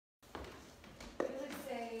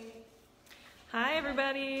Hi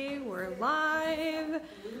everybody, we're live.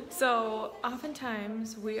 So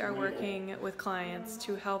oftentimes we are working with clients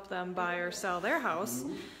to help them buy or sell their house,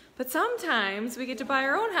 but sometimes we get to buy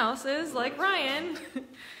our own houses like Ryan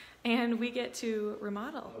and we get to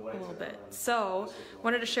remodel a little bit. So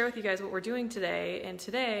wanted to share with you guys what we're doing today, and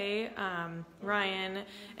today Ryan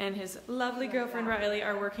and his lovely girlfriend Riley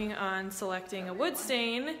are working on selecting a wood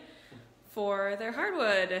stain for their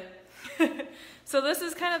hardwood. So this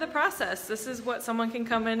is kind of the process. This is what someone can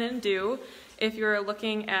come in and do if you're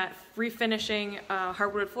looking at refinishing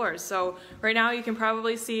hardwood floors. So right now you can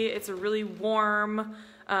probably see it's a really warm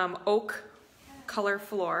oak color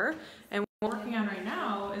floor, and what we're working on right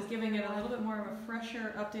now is giving it a little bit more of a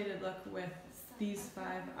fresher, updated look with these 5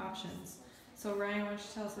 options. So Ryan, why don't you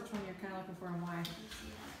tell us which one you're kind of looking for and why?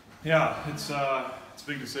 Yeah, it's a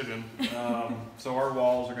big decision. So our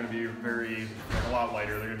walls are going to be a lot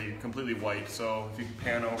lighter. They're going to be completely white. So if you can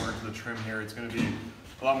pan over to the trim here, it's going to be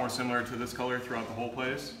a lot more similar to this color throughout the whole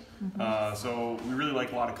place. So we really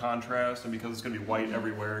like a lot of contrast, and because it's going to be white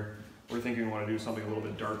everywhere, we're thinking we want to do something a little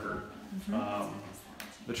bit darker.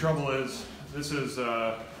 The trouble is, this is,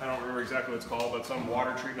 I don't remember exactly what it's called, but some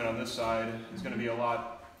water treatment on this side is going to be a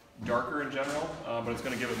lot darker in general, but it's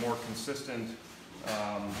going to give it more consistent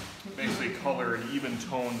basically color and even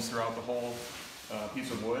tones throughout the whole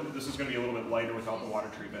piece of wood. This is going to be a little bit lighter without the water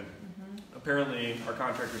treatment. Apparently our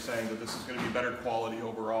contractor is saying that this is going to be better quality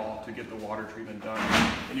overall to get the water treatment done.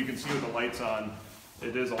 And you can see with the lights on,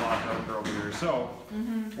 it is a lot darker over here. So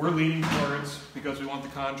we're leaning towards, because we want the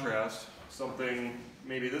contrast, something,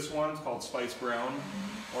 maybe this one's called Spice Brown,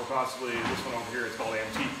 or possibly this one over here, it's called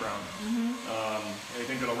Antique Brown. And I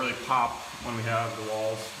think it'll really pop when we have the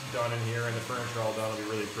walls done in here and the furniture all done. It'll be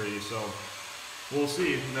really pretty. So we'll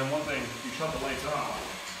see. And then one thing, if you shut the lights off,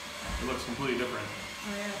 it looks completely different.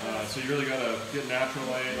 So you really got to get natural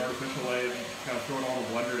light, artificial light, kind of throw it all in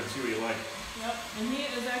the blender and see what you like. Yep, and he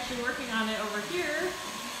is actually working on it over here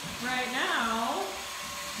right now,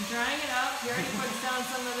 drying it up. He already puts down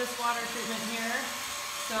some of this water treatment here.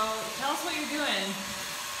 So tell us what you're doing.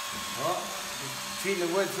 Well, treating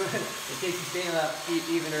the wood so it takes the stain a lot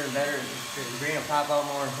evener and better. The grain will pop out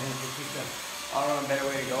more, and it takes a all around better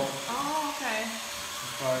way to go. Oh, okay.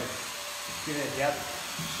 As far as giving it depth.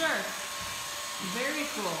 Sure. Very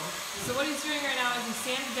cool. So what he's doing right now is he's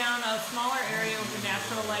sanding down a smaller area with the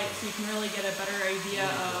natural light, so you can really get a better idea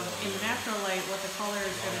of, in the natural light, what the color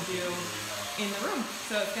is going to do in the room.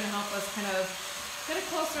 So it's going to help us kind of get a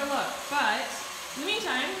closer look. But in the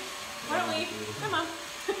meantime, why don't we, come on.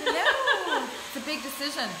 No, it's a big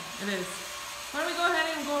decision. It is. Why don't we go ahead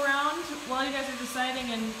and go around while you guys are deciding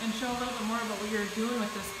and show a little bit more about what you're doing with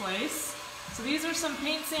this place. So these are some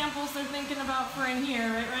paint samples they're thinking about for in here,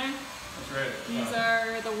 right Ryan? That's right. These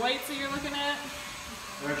are the whites that you're looking at?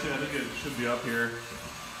 Actually, I think it should be up here.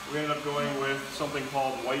 We ended up going with something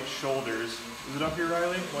called white shoulders. Is it up here,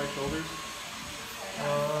 Riley? White shoulders?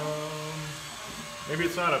 Maybe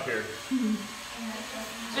it's not up here.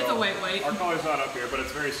 It's a white. Our color's not up here, but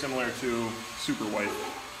it's very similar to super white.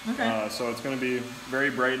 Okay. So it's going to be very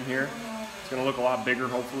bright in here. It's going to look a lot bigger,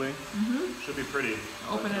 hopefully. Should be pretty.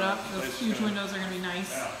 Open it up. Those huge windows are going to be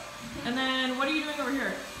nice. Yeah. And then what are you doing over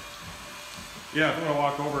here? Yeah, if I'm going to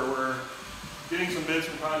walk over, we're getting some bids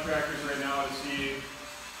from contractors right now to see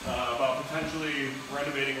about potentially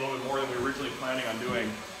renovating a little bit more than we were originally planning on doing.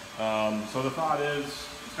 So the thought is,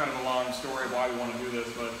 it's kind of a long story of why we want to do this,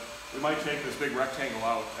 but we might take this big rectangle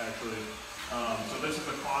out, actually. So this is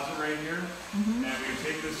the closet right here, and we can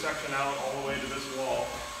take this section out all the way to this wall.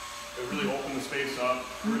 It would really open the space up.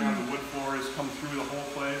 We're going to have the wood floors come through the whole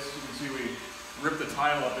place. You can see we ripped the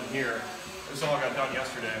tile up in here. This all got done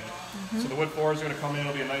yesterday. So the wood floors are going to come in.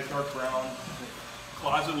 It'll be a nice dark brown.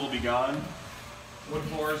 Closet will be gone. Wood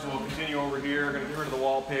floors will continue over here. We're going to get rid of the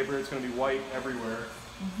wallpaper. It's going to be white everywhere.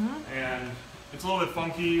 And it's a little bit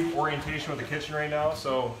funky orientation with the kitchen right now.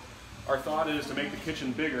 So our thought is to make the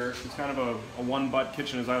kitchen bigger. It's kind of a one-butt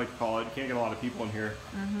kitchen, as I like to call it. You can't get a lot of people in here.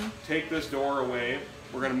 Take this door away.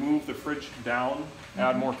 We're going to move the fridge down,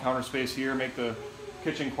 add more counter space here, make the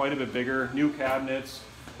kitchen quite a bit bigger. New cabinets,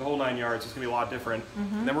 the whole 9 yards. It's going to be a lot different.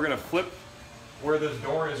 And then we're going to flip where this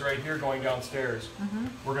door is right here going downstairs.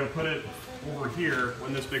 We're going to put it over here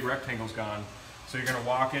when this big rectangle's gone. So you're going to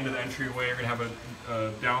walk into the entryway. You're going to have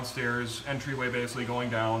a downstairs entryway basically going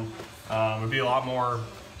down. It'll be a lot more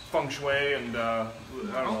feng shui and I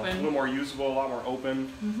don't know, a little more usable, a lot more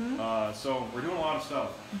open. So we're doing a lot of stuff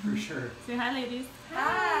for sure. Say hi, ladies.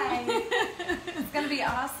 Hi. It's going to be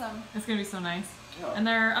awesome. It's going to be so nice. Yeah. And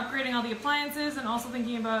they're upgrading all the appliances and also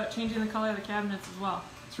thinking about changing the color of the cabinets as well.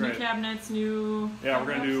 That's right. New cabinets, new... Yeah, we're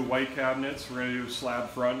going to do white cabinets. We're going to do slab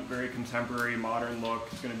front, very contemporary, modern look.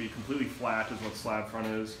 It's going to be completely flat is what slab front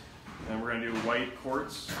is. And we're going to do white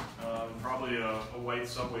quartz, probably a white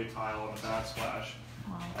subway tile on the backsplash.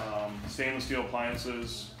 Wow. Stainless steel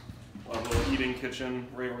appliances, a little eating kitchen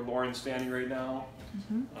right where Lauren's standing right now.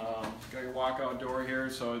 Got your walkout door here,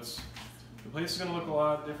 so the place is going to look a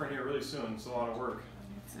lot different here really soon. It's a lot of work.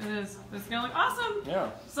 It is. It's going to look awesome. Yeah.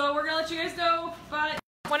 So we're going to let you guys know about it.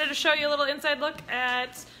 Wanted to show you a little inside look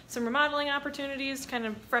at some remodeling opportunities to kind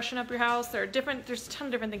of freshen up your house. There's a ton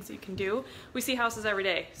of different things that you can do. We see houses every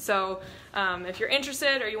day. So if you're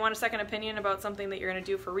interested or you want a second opinion about something that you're going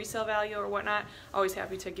to do for resale value or whatnot, always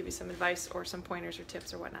happy to give you some advice or some pointers or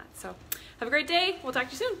tips or whatnot. So have a great day. We'll talk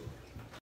to you soon.